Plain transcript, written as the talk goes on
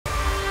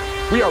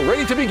We are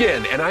ready to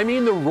begin, and I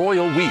mean the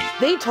royal we.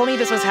 They told me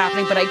this was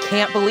happening, but I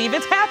can't believe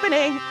it's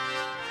happening.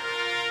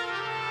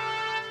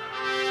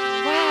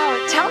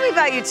 Wow, tell me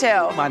about you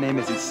two. My name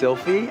is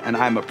Isilfi, and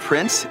I'm a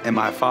prince in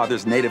my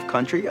father's native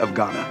country of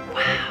Ghana.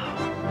 Wow.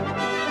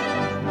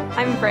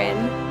 I'm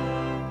Brynn.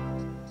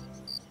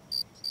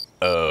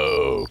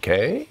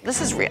 Okay.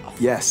 This is real.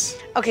 Yes.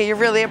 Okay, you're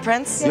really a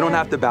prince? You don't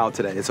have to bow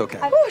today. It's okay.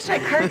 Ooh, should I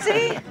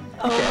curtsy?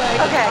 Oh my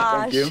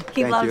gosh. Thank you.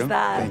 He Thank loves you.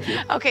 that. Thank you.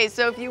 Okay,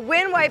 so if you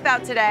win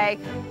Wipeout today,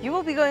 you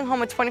will be going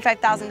home with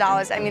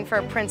 $25,000. I mean, for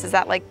a prince, is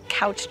that like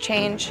couch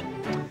change?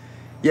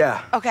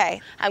 Yeah. Okay,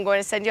 I'm going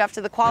to send you off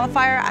to the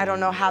qualifier. I don't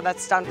know how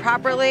that's done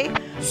properly.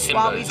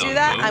 While we do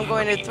that, I'm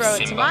going to throw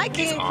it to my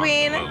king and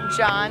queen,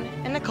 John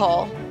and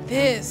Nicole.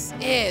 This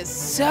is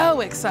so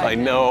exciting.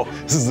 I know.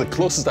 This is the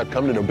closest I've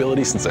come to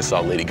nobility since I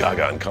saw Lady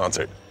Gaga in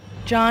concert.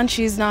 John,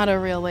 she's not a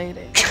real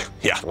lady.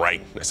 Yeah,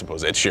 right. I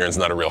suppose Ed Sheeran's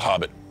not a real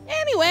hobbit.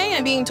 Anyway,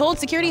 I'm being told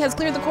security has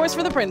cleared the course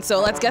for the prince, so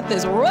let's get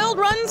this royal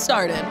run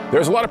started.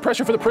 There's a lot of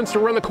pressure for the prince to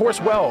run the course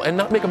well and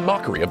not make a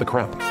mockery of the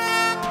crown.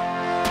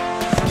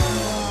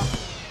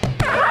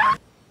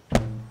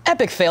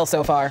 Epic fail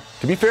so far.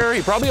 To be fair,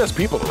 he probably has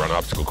people to run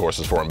obstacle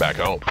courses for him back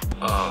home.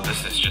 Oh,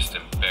 this is just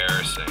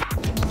embarrassing.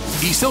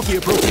 Silky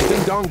approaches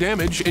ding dong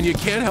damage, and you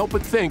can't help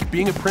but think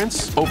being a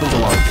prince opens a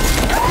lot of doors.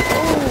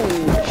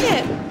 Oh,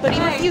 hit, but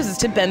he refuses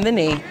to bend the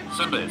knee.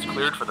 Simba is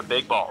cleared for the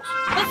big balls.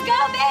 Let's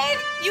go, babe.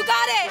 You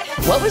got it.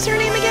 What was her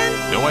name again?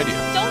 No idea.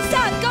 Don't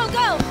stop. Go,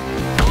 go.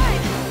 1,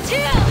 2,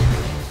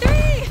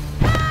 3.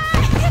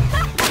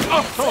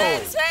 Oh.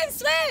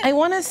 Swim. I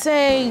want to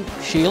say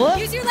Sheila?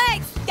 Use your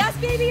legs. Yes,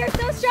 baby. You're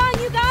so strong.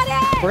 You got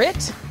it.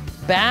 Britt?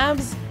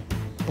 Babs?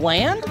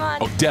 Bland? Come on.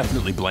 Oh,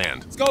 definitely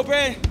Bland. Let's go,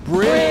 Brynn.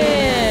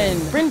 Brynn.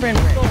 Brynn.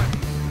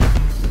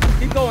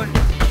 Keep going.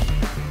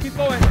 Keep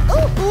going.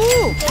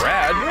 Ooh.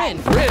 Brad.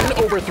 Brynn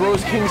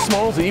overthrows King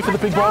Smallsy for the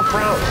big ball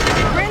crown.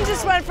 Brynn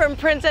just went from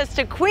princess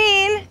to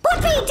queen.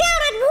 Put me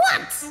down at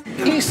once.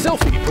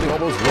 Silky putting all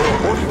those royal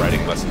horse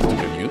riding lessons to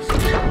good use. Good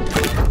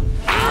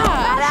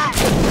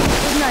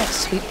night,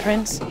 sweet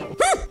prince.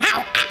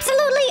 How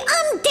absolutely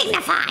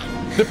undignified.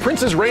 The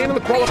prince's reign in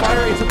the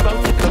qualifier is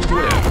about to come to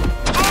an end.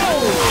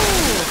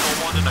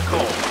 Nicole 1 to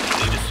Nicole.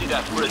 You need to see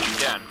that footage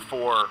again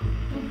for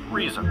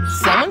reasons.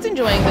 Someone's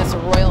enjoying this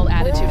royal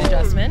attitude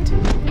adjustment.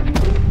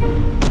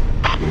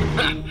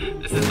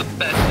 This is the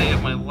best day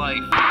of my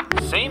life.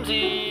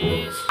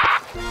 Samesies.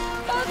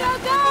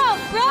 Go.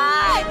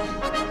 Run.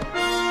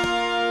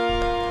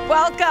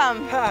 Welcome.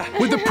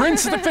 With the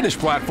prince at the finish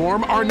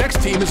platform, our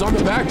next team is on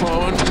the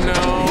backbone.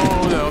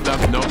 No,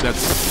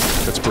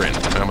 that's Brynn.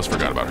 I almost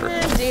forgot about her.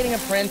 Dating a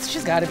prince,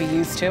 she's got to be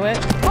used to it.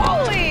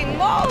 Holy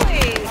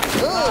moly.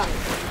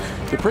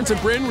 The prince and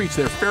Brynn reach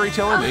their fairy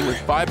tale ending with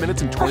 5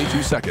 minutes and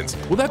 22 seconds.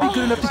 Will that be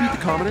good enough to beat the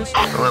commoners?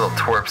 The little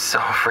twerp's so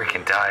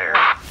freaking tired.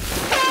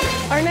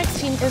 Our next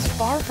team is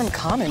far from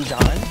common,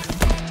 John.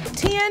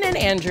 Tien and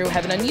Andrew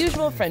have an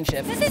unusual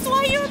friendship. This is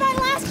why you were my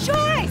last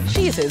choice.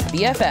 She's his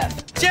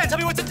BFF. Jen, tell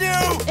me what to do.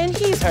 And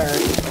he's her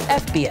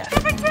FBF.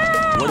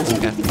 What is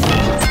an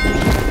FBF?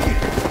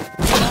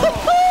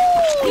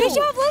 You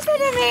should have listened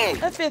to me.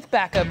 A fifth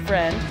backup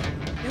friend.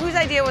 Whose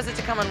idea was it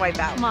to come on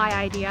Wipeout? My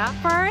idea.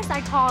 First,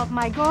 I called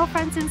my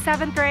girlfriend since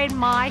 7th grade,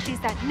 She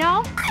said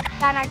no.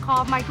 Then I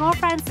called my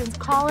girlfriend since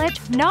college.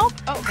 Nope.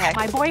 Okay.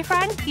 My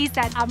boyfriend, he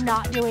said, I'm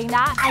not doing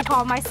that. I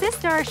called my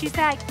sister. She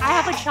said, I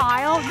have a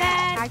child.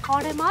 Then I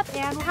called him up,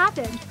 and what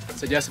happened?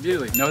 Said yes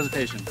immediately, no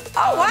hesitation.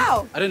 Oh,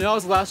 wow. I didn't know I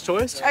was the last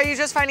choice. Are you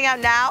just finding out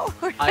now?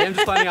 I am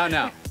just finding out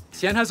now.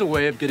 Tien has a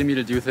way of getting me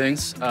to do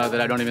things that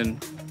I don't even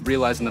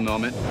realize in the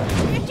moment.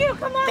 Andrew,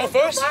 come on. Go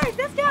first.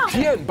 Let's go.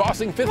 Tien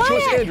bossing fifth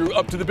choice Andrew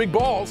up to the big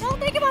balls. Don't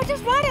think about it,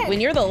 just run it.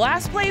 When you're the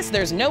last place,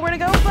 there's nowhere to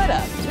go but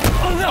up.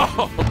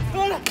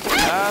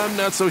 I'm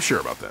not so sure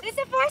about that. It's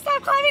the first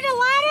time climbing a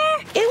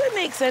ladder. It would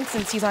make sense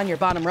since he's on your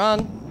bottom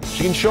rung.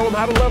 She can show him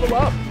how to level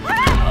up.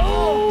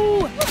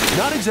 Oh!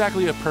 Not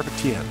exactly a perfect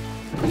Tien.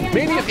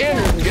 Maybe if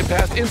Andrew can get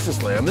past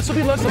Insta-Slam, this will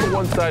be less of a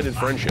one-sided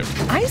friendship.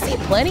 I see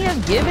plenty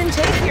of give and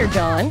take here,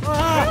 John.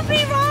 Don't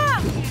be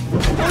wrong.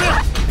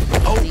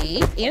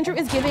 See, Andrew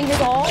is giving his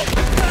all.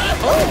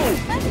 Oh!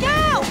 Let's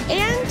go.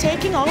 And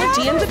taking all of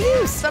Tien's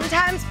abuse.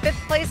 Sometimes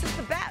 5th place is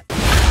the best.